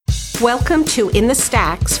Welcome to In the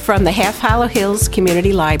Stacks from the Half Hollow Hills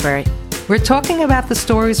Community Library. We're talking about the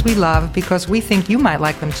stories we love because we think you might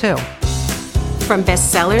like them too. From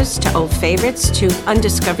bestsellers to old favorites to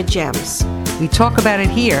undiscovered gems. We talk about it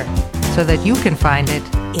here so that you can find it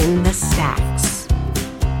In the Stacks.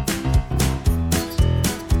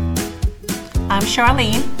 I'm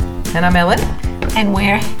Charlene. And I'm Ellen. And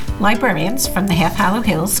we're librarians from the Half Hollow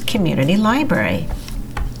Hills Community Library.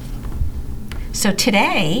 So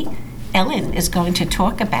today, Ellen is going to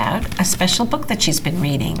talk about a special book that she's been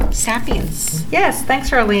reading, Sapiens. Yes, thanks,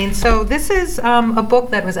 Charlene. So this is a book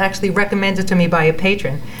that was actually recommended to me by a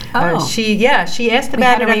patron. She asked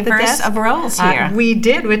about it at the desk. We had a reverse of roles here. We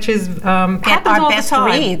did, which is happens our all best the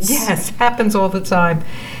time. reads. Yes, happens all the time.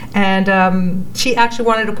 And she actually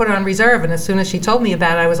wanted to put it on reserve, and as soon as she told me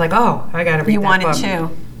about it, I was like, oh, I got to read you that book. You wanted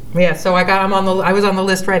to. Yeah, so I was on the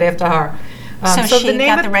list right after her. So she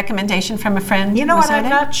got the recommendation from a friend? You know what, I'm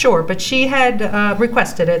not sure, but she had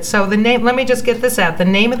requested it. So the name, let me just get this out. The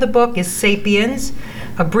name of the book is Sapiens,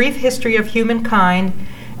 A Brief History of Humankind,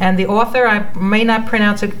 and the author, I may not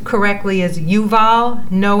pronounce it correctly, is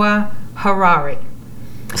Yuval Noah Harari.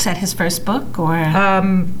 Is that his first book, or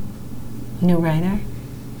new writer?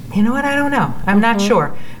 You know what, I don't know. I'm not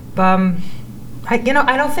sure. I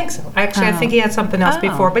don't think so. Actually, I think he had something else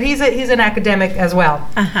before, but he's an academic as well.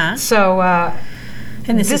 So,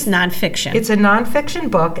 and this is nonfiction. It's a nonfiction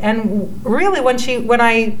book, and really, when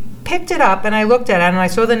I picked it up and I looked at it and I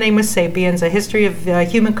saw the name was Sapiens, A History of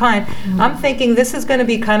Humankind, I'm thinking this is going to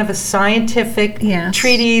be kind of a scientific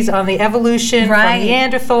treatise on the evolution from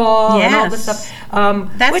Neanderthal and all this stuff.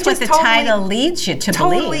 That's what the title leads you to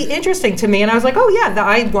believe. Totally interesting to me, and I was like, oh yeah,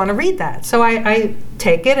 I want to read that. So I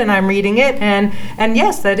take it and I'm reading it, and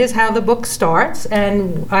yes, that is how the book starts.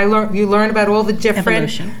 And you learn about all the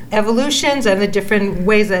different evolutions and the different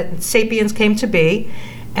ways that sapiens came to be.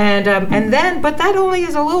 But that only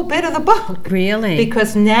is a little bit of the book. Really?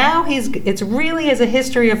 Because now it's really is a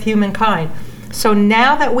history of humankind. So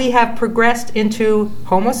now that we have progressed into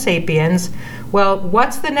Homo sapiens, well,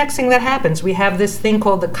 what's the next thing that happens? We have this thing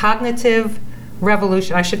called the cognitive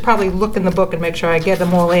revolution. I should probably look in the book and make sure I get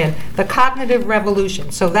them all in. The cognitive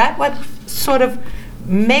revolution. So that what sort of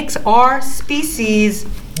makes our species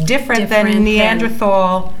different than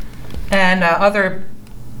Neanderthal and other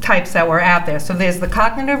types that were out there. So there's the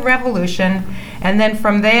cognitive revolution, and then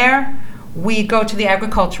from there we go to the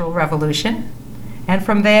agricultural revolution, and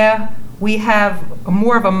from there we have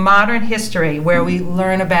more of a modern history where we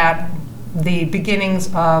learn about the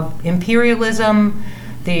beginnings of imperialism,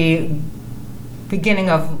 the beginning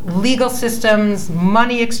of legal systems,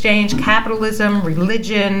 money exchange, capitalism,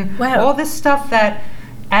 religion, all this stuff that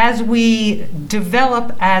as we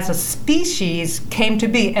develop as a species came to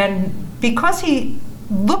be. And because he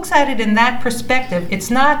looks at it in that perspective,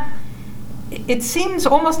 it seems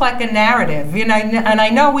almost like a narrative, and I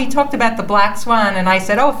know we talked about the black swan, and I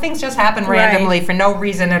said, things just happen randomly for no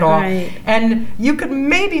reason at all. And you could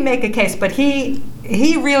maybe make a case, but he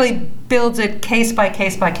really builds it case by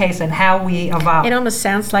case by case and how we evolve. It almost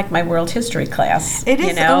sounds like my world history class. It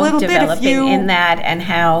is a little bit developing in that and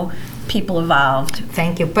how people evolved.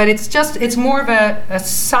 Thank you. But it's more of a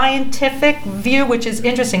scientific view, which is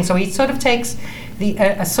interesting. So he sort of takes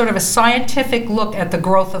a sort of a scientific look at the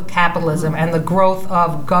growth of capitalism and the growth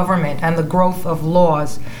of government and the growth of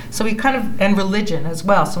laws. So and religion as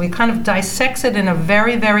well. So he kind of dissects it in a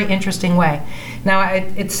very, very interesting way. Now,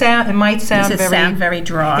 it might sound very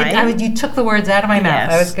dry. You took the words out of my mouth.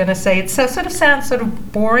 Yes. I was going to say it sounds sort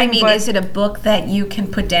of boring. I mean, is it a book that you can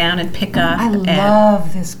put down and pick up? I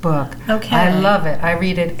love this book. Okay. I love it. I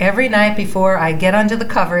read it every night before I get under the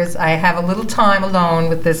covers. I have a little time alone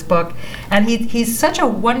with this book, and he's such a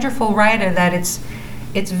wonderful writer that it's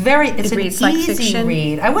an easy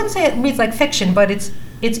read. I wouldn't say it reads like fiction, but it's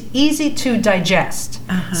easy to digest.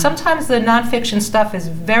 Sometimes the nonfiction stuff is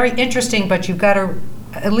very interesting, but you've got to,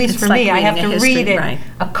 at least for me, I have to read it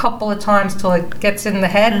a couple of times till it gets in the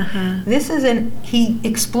head. He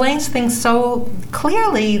explains things so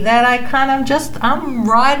clearly that I'm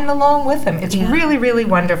riding along with him. It's really, really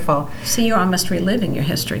wonderful. So you're almost reliving your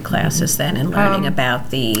history classes then and learning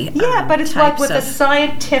about the but it's like with a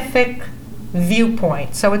scientific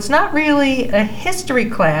viewpoint. So it's not really a history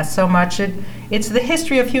class so much. It's the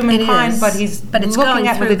history of humankind, but it's looking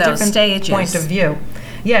at it with a different point of view.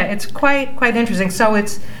 Yeah, it's quite interesting. So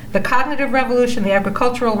it's the cognitive revolution, the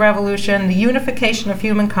agricultural revolution, the unification of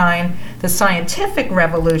humankind, the scientific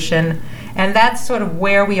revolution, and that's sort of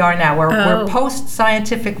where we are now. We're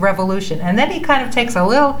post-scientific revolution. And then he kind of takes a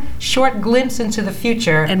little short glimpse into the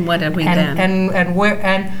future. And what are we then?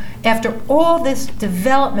 And after all this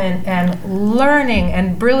development and learning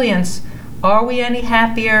and brilliance, are we any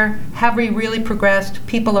happier? Have we really progressed?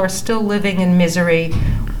 People are still living in misery.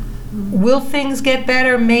 Will things get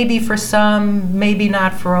better? Maybe for some, maybe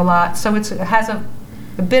not for a lot. So it has a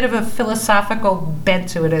bit of a philosophical bent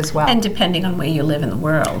to it as well. And depending on where you live in the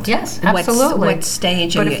world. Yes, absolutely. What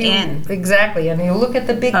stage are you in? Exactly. And you look at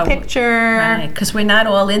the big picture. Right, because we're not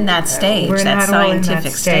all in that stage, that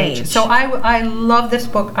scientific stage. So I love this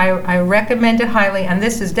book. I recommend it highly. And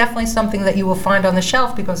this is definitely something that you will find on the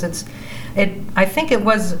shelf because I think it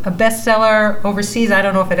was a bestseller overseas. I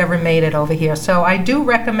don't know if it ever made it over here. So I do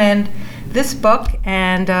recommend this book,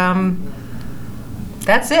 and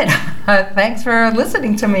that's it. Thanks for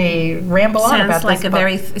listening to me ramble on about this book.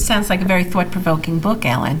 It sounds like a very thought-provoking book,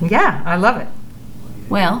 Ellen. Yeah, I love it.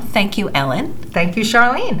 Well, thank you, Ellen. Thank you,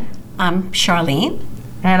 Charlene. I'm Charlene.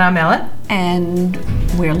 And I'm Ellen. And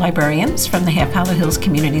we're librarians from the Half Hollow Hills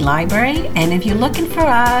Community Library. And if you're looking for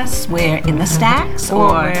us, we're in the Stacks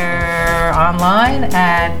or we're online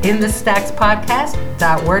at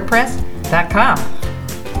inthestackspodcast.wordpress.com.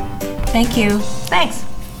 Thank you. Thanks.